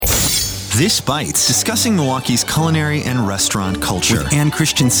This Bites, discussing Milwaukee's culinary and restaurant culture. With Ann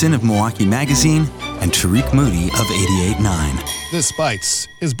Christensen of Milwaukee Magazine and Tariq Moody of 88.9. This Bites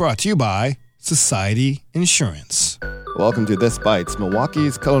is brought to you by Society Insurance. Welcome to This Bites,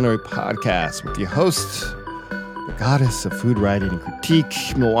 Milwaukee's culinary podcast with your host, the goddess of food writing and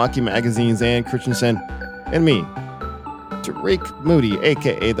critique, Milwaukee Magazine's Ann Christensen, and me, Tariq Moody,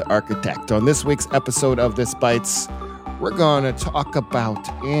 a.k.a. The Architect. On this week's episode of This Bites, we're going to talk about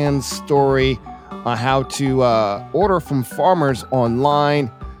Ann's story on how to order from farmers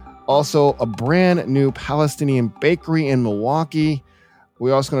online. Also, a brand new Palestinian bakery in Milwaukee.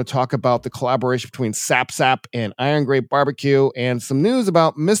 We're also going to talk about the collaboration between Sap Sap and Iron Grate Barbecue, and some news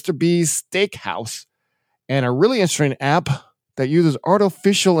about Mr. B's Steakhouse, and a really interesting app that uses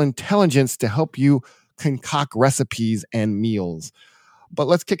artificial intelligence to help you concoct recipes and meals. But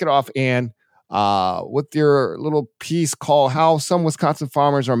let's kick it off, Ann, with your little piece called How Some Wisconsin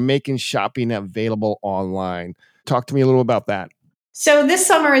Farmers Are Making Shopping Available Online. Talk to me a little about that. So this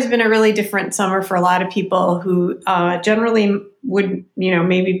summer has been a really different summer for a lot of people who generally would,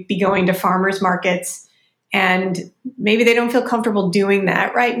 maybe be going to farmers markets, and maybe they don't feel comfortable doing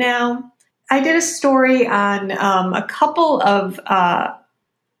that right now. I did a story on a couple of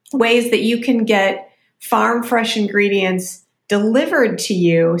ways that you can get farm fresh ingredients delivered to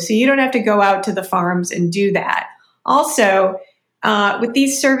you, so you don't have to go out to the farms and do that. Also, with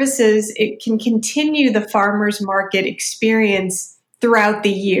these services, it can continue the farmers market experience throughout the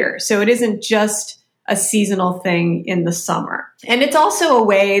year. So it isn't just a seasonal thing in the summer. And it's also a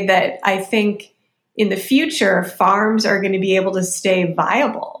way that I think in the future, farms are going to be able to stay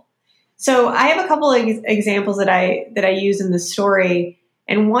viable. So I have a couple of examples that I use in the story.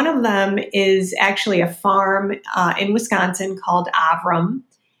 And one of them is actually a farm in Wisconsin called Avram.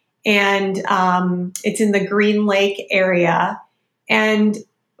 And it's in the Green Lake area. And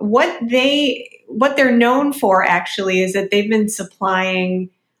what they're known for actually is that they've been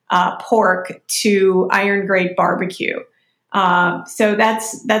supplying pork to Iron Grate Barbecue. So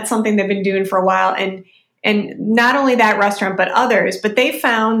that's something they've been doing for a while. And not only that restaurant, but others. But they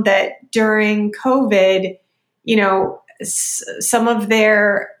found that during COVID, some of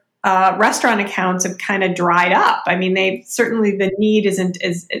their restaurant accounts have kind of dried up. I mean, the need isn't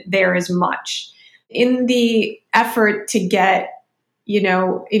there as much. In the effort to get,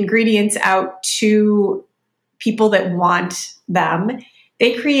 ingredients out to people that want them,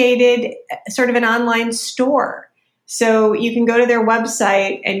 they created sort of an online store. So you can go to their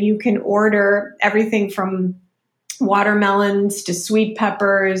website and you can order everything from watermelons to sweet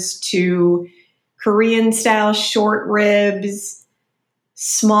peppers to Korean style short ribs,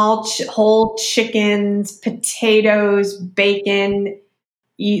 small whole chickens, potatoes, bacon.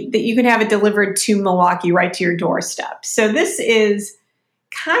 You can have it delivered to Milwaukee right to your doorstep. So this is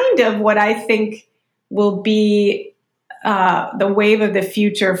kind of what I think will be the wave of the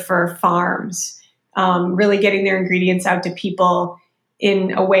future for farms, really getting their ingredients out to people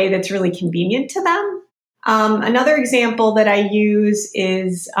in a way that's really convenient to them. Another example that I use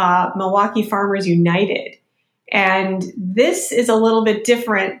is Milwaukee Farmers United. And this is a little bit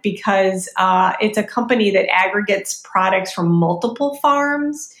different because it's a company that aggregates products from multiple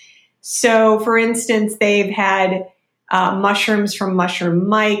farms. So, for instance, they've had mushrooms from Mushroom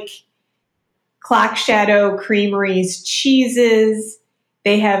Mike, Clock Shadow Creameries cheeses.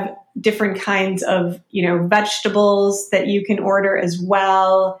 They have different kinds of, vegetables that you can order as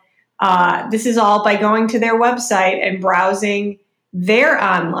well. This is all by going to their website and browsing their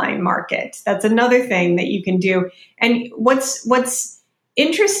online market. That's another thing that you can do. And what's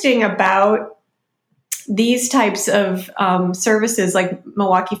interesting about these types of services like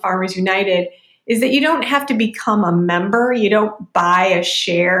Milwaukee Farmers United is that you don't have to become a member. You don't buy a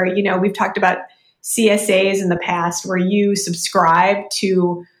share. We've talked about CSAs in the past where you subscribe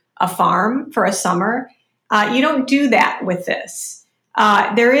to a farm for a summer. You don't do that with this.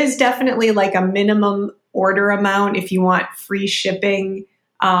 There is definitely like a minimum order amount if you want free shipping.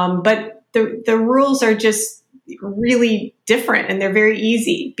 But the rules are just really different, and they're very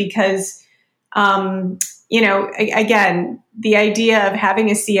easy because, again, the idea of having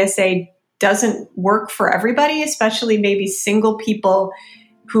a CSA doesn't work for everybody, especially maybe single people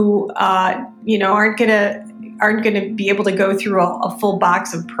who, aren't going to be able to go through a full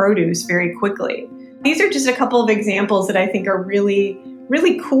box of produce very quickly. These are just a couple of examples that I think are really,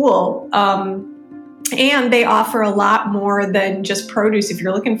 really cool. And they offer a lot more than just produce if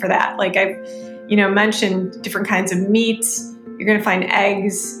you're looking for that. Like I've, mentioned different kinds of meats. You're going to find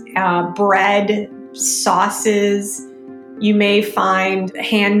eggs, bread, sauces. You may find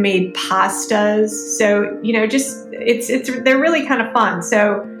handmade pastas. So, they're really kind of fun.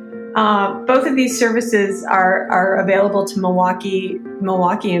 So both of these services are available to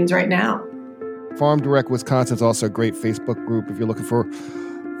Milwaukeeans right now. Farm Direct Wisconsin is also a great Facebook group if you're looking for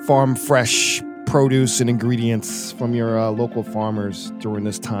farm fresh produce and ingredients from your local farmers during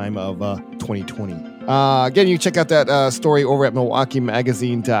this time of 2020. Again, you can check out that story over at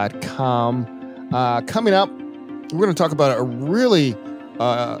MilwaukeeMagazine.com. Coming up, we're going to talk about a really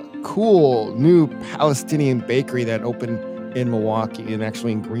cool new Palestinian bakery that opened in Milwaukee and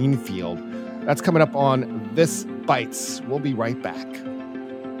actually in Greenfield. That's coming up on This Bites. We'll be right back.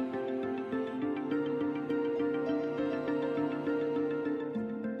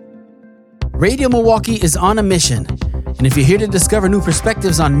 Radio Milwaukee is on a mission. And if you're here to discover new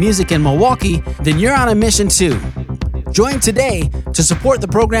perspectives on music in Milwaukee, then you're on a mission too. Join today to support the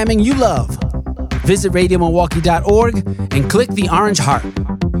programming you love. Visit RadioMilwaukee.org and click the orange heart.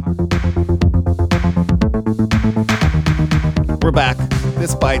 We're back.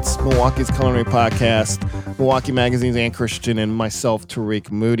 This Bites, Milwaukee's Culinary Podcast. Milwaukee Magazine's Ann Christian and myself, Tariq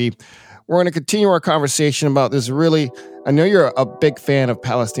Moody. We're going to continue our conversation about this I know you're a big fan of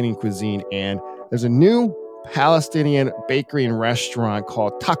Palestinian cuisine, and there's a new Palestinian bakery and restaurant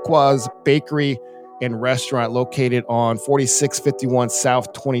called Taqwa's Bakery and Restaurant located on 4651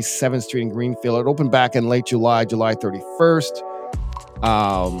 South 27th Street in Greenfield. It opened back in late July 31st.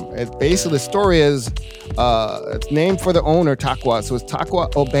 Basically, the story is it's named for the owner, Taqwa. So it's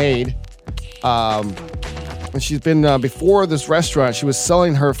Taqwa Obaid. And she's been, before this restaurant, she was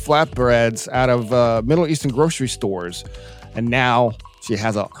selling her flatbreads out of Middle Eastern grocery stores. And now she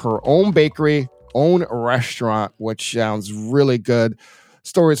has her own bakery, own restaurant, which sounds really good.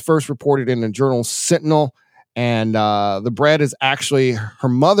 Story is first reported in the journal Sentinel. And the bread is actually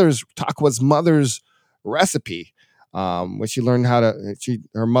Taqwa's mother's recipe, which she learned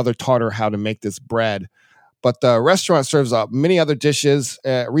her mother taught her how to make this bread. But the restaurant serves up many other dishes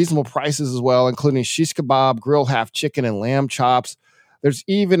at reasonable prices as well, including shish kebab, grilled half chicken, and lamb chops. There's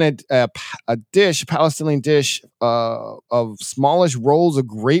even a Palestinian dish of smallish rolls of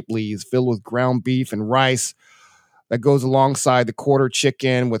grape leaves filled with ground beef and rice that goes alongside the quarter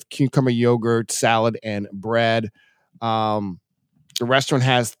chicken with cucumber yogurt, salad, and bread. The restaurant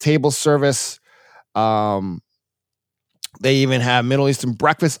has table service. They even have Middle Eastern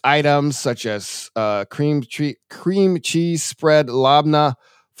breakfast items such as cream cheese spread, labna,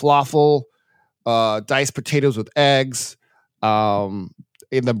 falafel, diced potatoes with eggs. And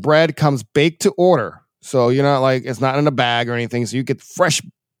the bread comes baked to order. So you're not it's not in a bag or anything. So you get fresh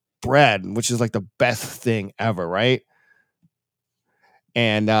bread, which is like the best thing ever, right?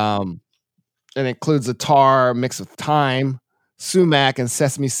 And it includes a tar mixed with thyme, sumac, and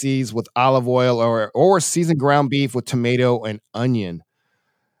sesame seeds with olive oil or seasoned ground beef with tomato and onion.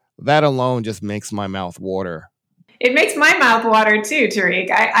 That alone just makes my mouth water. It makes my mouth water too, Tariq.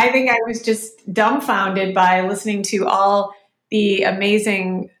 I think I was just dumbfounded by listening to all the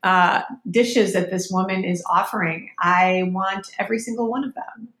amazing dishes that this woman is offering. I want every single one of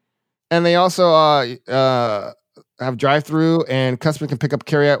them. And they also have drive-through, and customers can pick up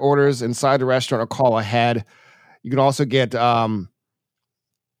carry-out orders inside the restaurant or call ahead. You can also get hot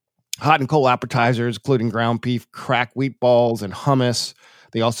and cold appetizers, including ground beef, cracked wheat balls, and hummus.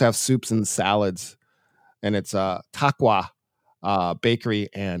 They also have soups and salads. And it's Taqwa Bakery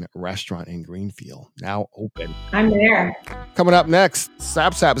and Restaurant in Greenfield, now open. I'm there. Coming up next,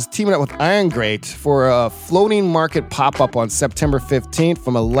 SapSap is teaming up with Iron Grate for a floating market pop-up on September 15th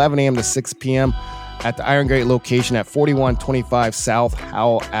from 11 a.m. to 6 p.m. at the Iron Grate location at 4125 South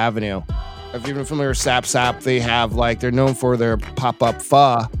Howell Avenue. If you're familiar with SapSap, they have they're known for their pop-up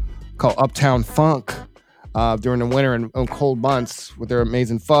pho called Uptown Funk during the winter and cold months with their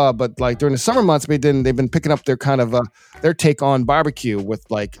amazing pho. But during the summer months, they've been picking up their kind of their take on barbecue with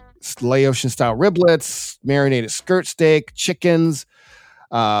Laotian style riblets, marinated skirt steak, chickens,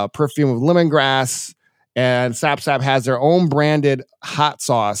 perfume with lemongrass, and SapSap has their own branded hot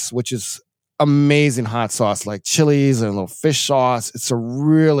sauce, which is amazing hot sauce, like chilies and a little fish sauce. It's a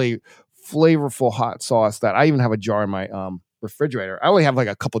really flavorful hot sauce that I even have a jar in my refrigerator. I only have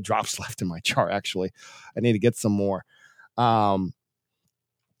a couple drops left in my jar, actually. I need to get some more. And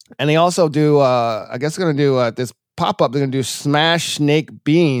they also do, I guess they're going to do this pop-up. They're going to do smashed snake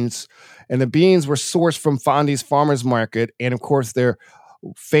beans. And the beans were sourced from Fondy's Farmers Market. And, of course, their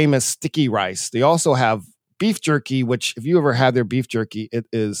famous sticky rice. They also have beef jerky, which if you ever had their beef jerky, it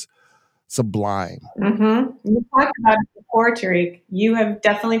is sublime. Mm-hmm. You talked about it before, Tariq. You have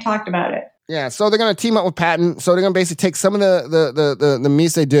definitely talked about it. Yeah, so they're going to team up with Patton. So they're going to basically take some of the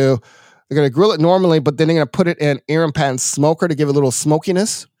meats they do. They're going to grill it normally, but then they're going to put it in Aaron Patton's smoker to give it a little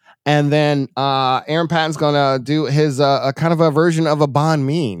smokiness. And then Aaron Patton's going to do his kind of a version of a banh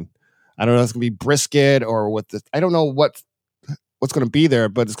mi. I don't know if it's going to be brisket or I don't know what's going to be there,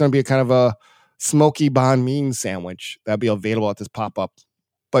 but it's going to be a kind of a smoky banh mi sandwich that'll be available at this pop-up.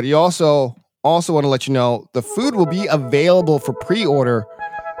 But you also want to let you know the food will be available for pre-order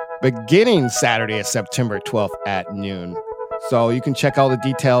beginning Saturday at September 12th at noon. So you can check all the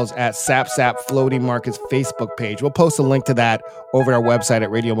details at Sap Floating Market's Facebook page. We'll post a link to that over at our website at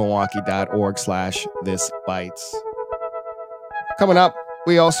radiomilwaukee.org/thisbites. Coming up,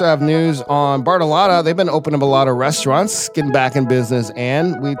 we also have news on Bartolotta. They've been opening up a lot of restaurants, getting back in business,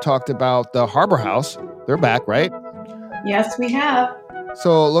 and we talked about the Harbor House. They're back, right? Yes, we have.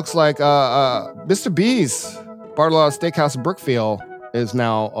 So it looks like Mr. B's Bartolotta Steakhouse in Brookfield is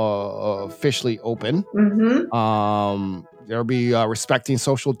now officially open. Mm-hmm. They'll be respecting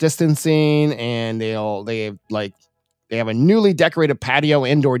social distancing, and they have a newly decorated patio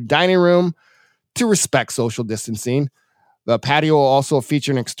indoor dining room to respect social distancing. The patio will also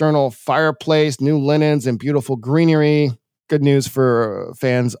feature an external fireplace, new linens, and beautiful greenery. Good news for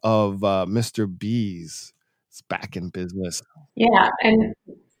fans of Mr. B's. It's back in business. Yeah, and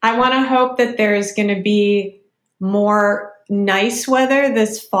I want to hope that there's going to be more nice weather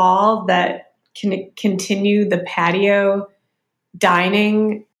this fall that can continue the patio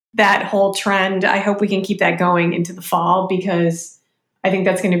dining, that whole trend. I hope we can keep that going into the fall because I think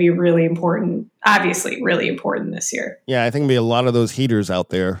that's going to be really important, obviously really important this year. Yeah, I think maybe a lot of those heaters out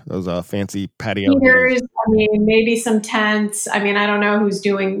there, those fancy patio heaters. I mean, maybe some tents. I mean, I don't know who's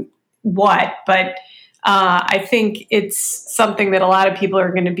doing what, but I think it's something that a lot of people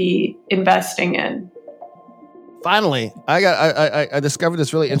are going to be investing in. Finally, I discovered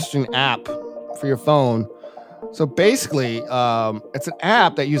this really interesting app for your phone. So basically, it's an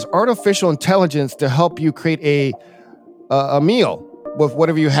app that uses artificial intelligence to help you create a meal with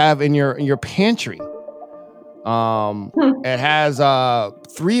whatever you have in your pantry. It has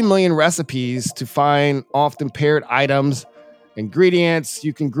 3 million recipes to find often paired items, ingredients.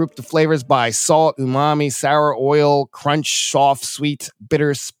 You can group the flavors by salt, umami, sour, oil, crunch, soft, sweet,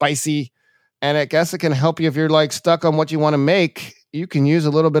 bitter, spicy. And I guess it can help you if you're like stuck on what you want to make. You can use a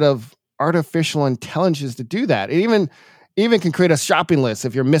little bit of artificial intelligence to do that. It even can create a shopping list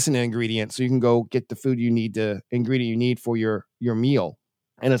if you're missing an ingredient, so you can go get the ingredient you need for your meal.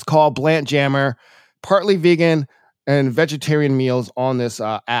 And it's called Blant Jammer, partly vegan and vegetarian meals on this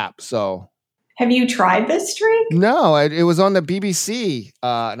app. So, have you tried this, Drake? No, it was on the BBC,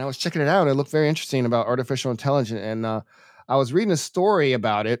 and I was checking it out. It looked very interesting about artificial intelligence, and I was reading a story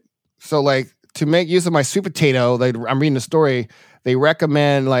about it. So, like, to make use of my sweet potato, I'm reading the story. They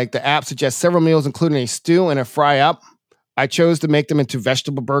recommend, like, the app suggests several meals, including a stew and a fry up. I chose to make them into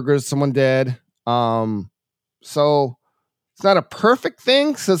vegetable burgers. Someone did. So it's not a perfect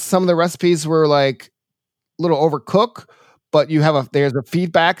thing, since some of the recipes were like a little overcooked. But there's a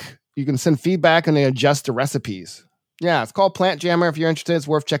feedback. You can send feedback, and they adjust the recipes. Yeah, it's called Plant Jammer. If you're interested, it's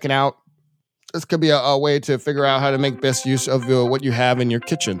worth checking out. This could be a way to figure out how to make best use of what you have in your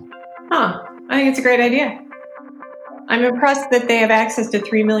kitchen. Huh. I think it's a great idea. I'm impressed that they have access to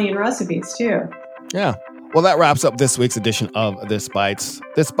 3 million recipes, too. Yeah. Well, that wraps up this week's edition of This Bites.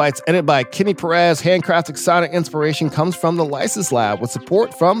 This Bites, edited by Kenny Perez. Handcrafted sonic inspiration comes from the License Lab with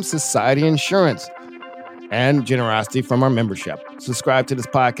support from Society Insurance and generosity from our membership. Subscribe to this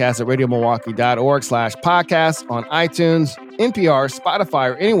podcast at radiomilwaukee.org/podcast on iTunes, NPR,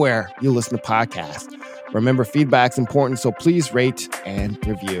 Spotify, or anywhere you listen to podcasts. Remember, feedback's important, so please rate and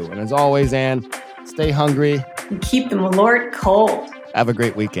review. And as always, Ann, stay hungry. And keep the Malort cold. Have a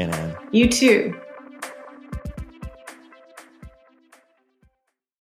great weekend, Ann. You too.